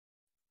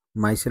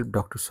Myself,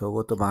 Dr.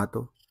 Sogoto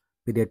Mahato,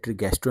 pediatric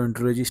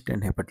gastroenterologist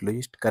and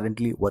hepatologist,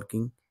 currently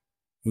working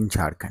in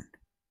Jharkhand.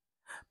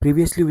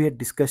 Previously, we had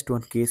discussed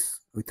one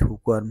case with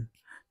hookworm.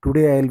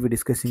 Today, I will be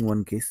discussing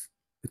one case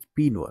with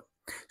pinworm.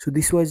 So,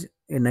 this was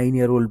a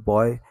 9-year-old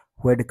boy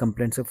who had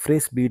complaints of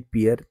fresh bleed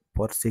pear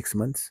for 6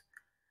 months.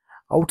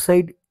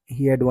 Outside,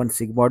 he had one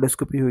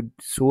sigmoidoscopy who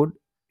showed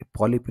a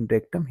polyp in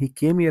rectum. He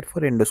came here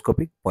for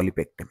endoscopic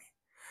polypectomy.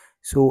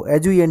 So,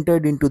 as we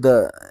entered into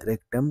the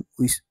rectum,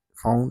 we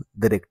found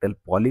the rectal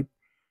polyp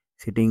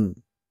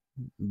sitting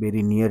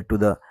very near to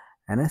the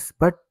anus.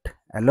 But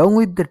along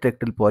with the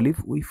rectal polyp,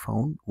 we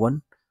found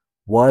one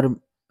worm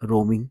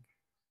roaming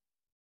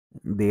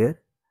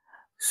there.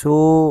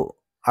 So,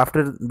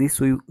 after this,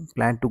 we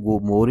plan to go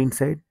more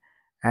inside.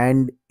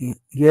 And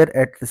here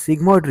at the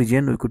sigmoid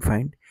region, we could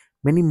find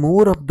many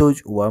more of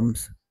those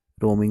worms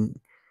roaming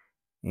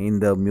in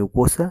the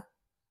mucosa.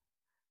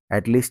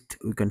 At least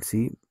we can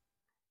see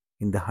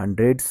in the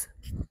hundreds.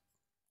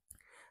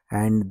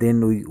 And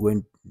then we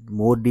went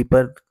more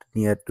deeper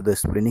near to the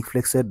splenic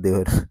flexor. They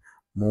were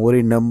more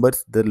in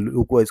numbers. The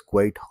look was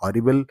quite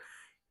horrible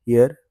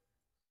here.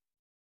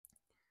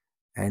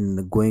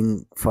 And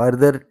going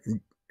further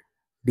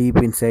deep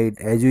inside,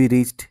 as we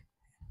reached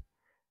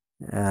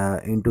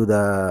into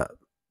the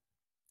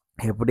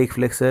hepatic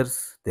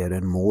flexors, there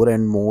were more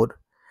and more.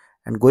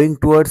 And going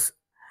towards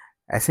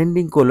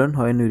ascending colon,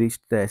 when we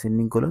reached the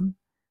ascending colon,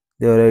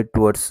 they were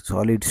towards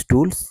solid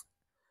stools.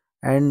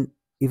 And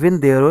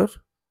even there were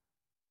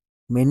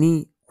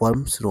many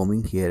worms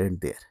roaming here and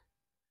there.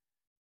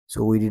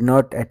 So we did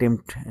not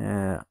attempt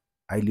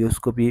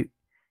ileoscopy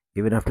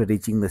even after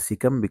reaching the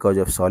cecum because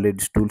of solid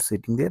stool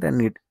sitting there,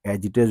 and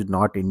as it is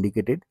not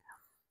indicated.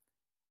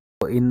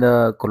 In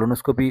the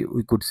colonoscopy,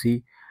 we could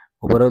see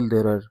overall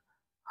there are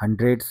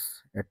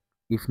hundreds,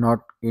 if not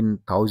in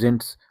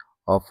thousands,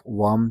 of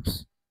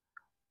worms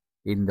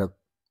in the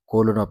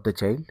colon of the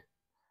child.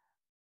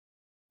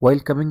 While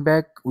coming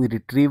back, we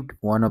retrieved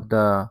one of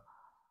the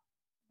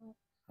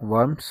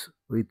worms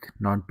with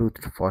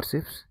non-toothed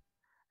forceps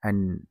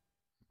and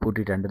put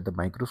it under the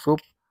microscope.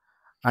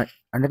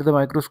 Under the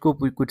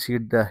microscope, we could see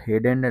the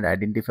head end and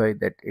identify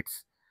that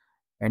it's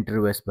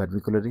Enteroves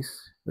vermicularis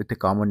with the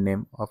common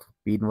name of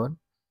pinworm.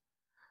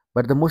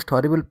 But the most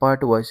horrible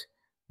part was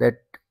that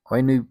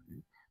when we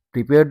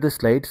prepared the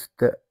slides,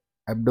 the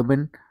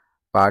abdomen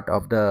part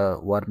of the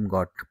worm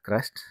got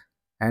crushed,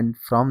 and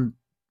from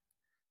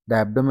the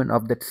abdomen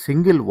of that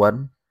single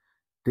worm,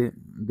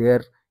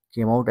 there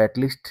came out at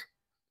least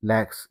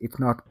lakhs, if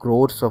not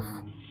crores, of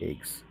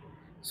eggs.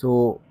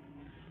 So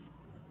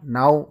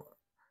now,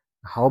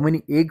 how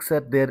many eggs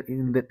are there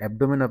in the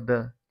abdomen of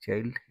the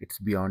child? It's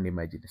beyond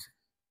imagination.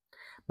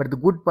 But the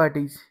good part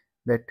is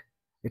that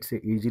it's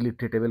a easily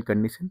treatable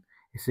condition.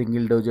 A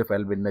single dose of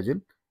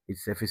albendazole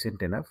is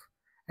sufficient enough,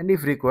 and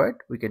if required,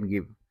 we can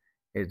give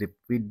a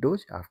repeat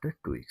dose after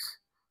 2 weeks.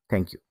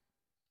 Thank you.